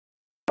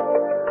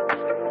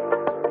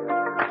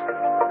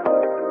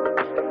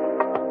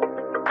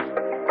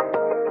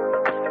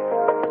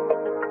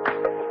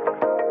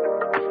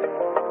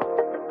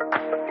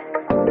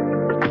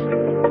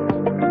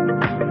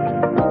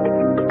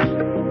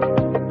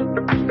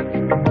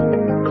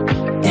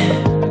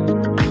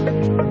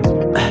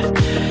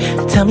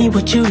Tell me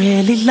what you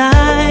really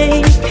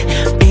like.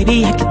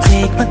 Baby, I can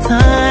take my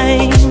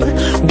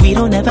time. We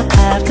don't ever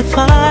have to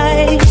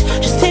fight.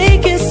 Just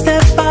take it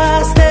step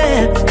by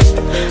step.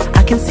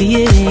 I can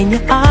see it in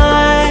your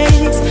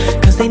eyes,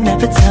 cause they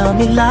never tell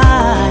me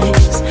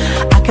lies.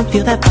 I can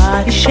feel that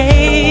body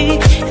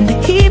shake and the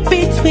heat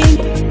between.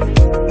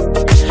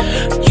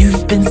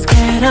 You've been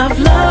scared of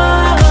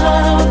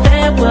love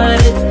and what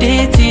it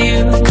did to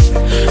you.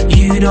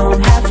 You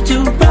don't have to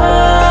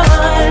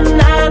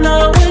run, I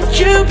know what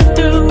you've been through.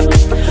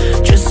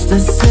 Just a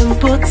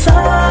simple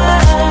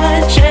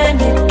touch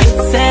and it can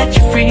set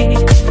you free.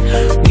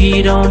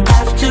 We don't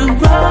have to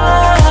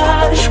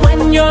rush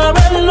when you're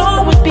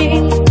alone with me.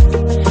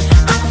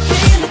 I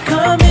feel it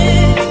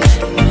coming,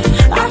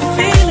 I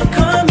feel it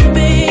coming,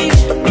 babe.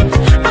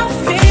 I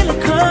feel it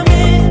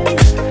coming,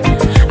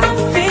 I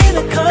feel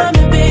it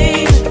coming,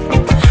 babe.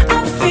 I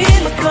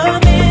feel it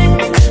coming,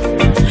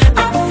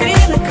 I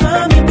feel it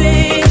coming,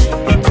 babe.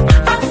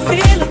 I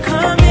feel it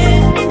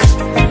coming,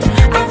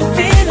 I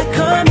feel it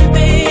coming,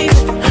 babe.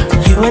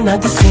 You are not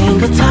the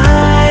single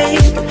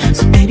type,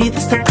 so baby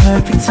this the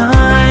perfect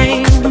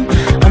time.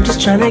 I'm just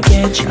tryna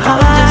get you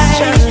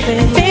high,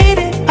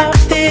 faded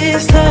off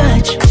this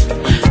touch.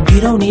 You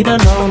don't need a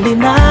lonely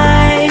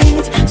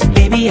night, so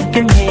baby I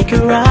can make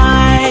it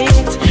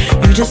right.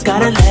 You just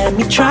gotta let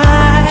me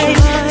try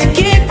to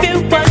give you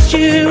what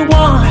you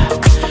want.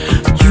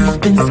 You've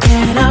been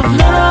scared of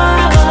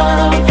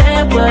love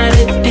and what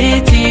it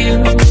did to you.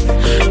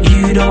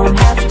 You don't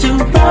have to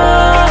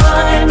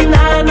run,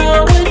 I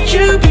know what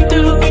you've been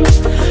through.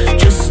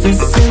 Just a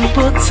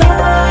simple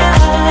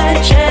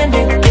touch and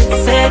it can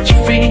set you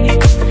free.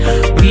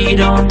 We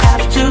don't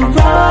have to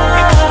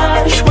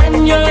rush when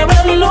you're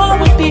alone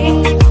with me.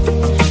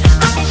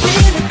 I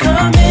feel it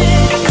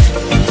coming,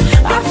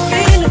 I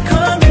feel it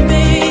coming,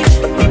 babe.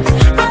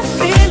 I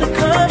feel it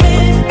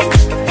coming,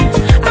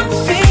 I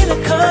feel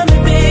it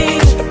coming,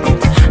 babe.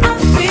 I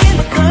feel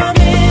it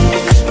coming,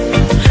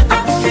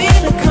 I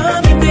feel it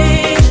coming,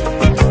 babe.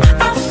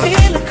 I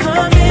feel it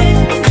coming,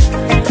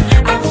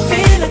 I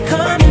feel it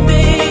coming,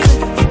 babe.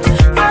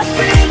 I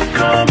feel it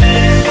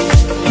coming,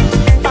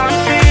 I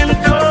feel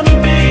it coming,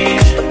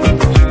 babe.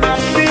 I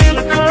feel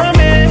it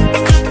coming,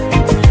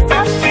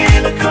 I feel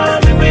it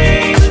coming,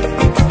 babe.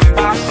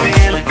 I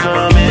feel it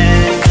coming,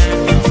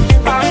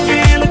 I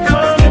feel it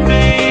coming,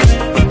 babe.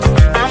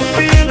 I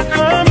feel it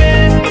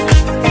coming,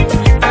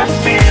 I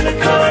feel it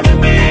coming,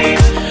 babe.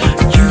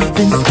 You've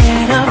been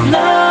scared of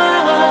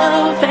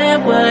love and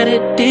what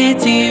it did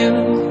to you.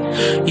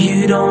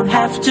 You don't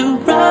have to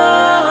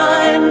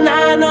run,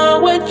 I know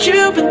what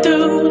you've been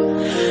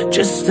through.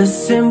 Just a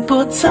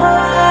simple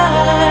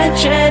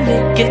touch and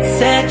it can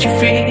set you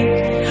free.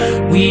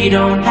 We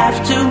don't have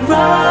to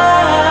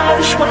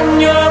rush when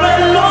you're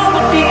alone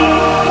with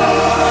me.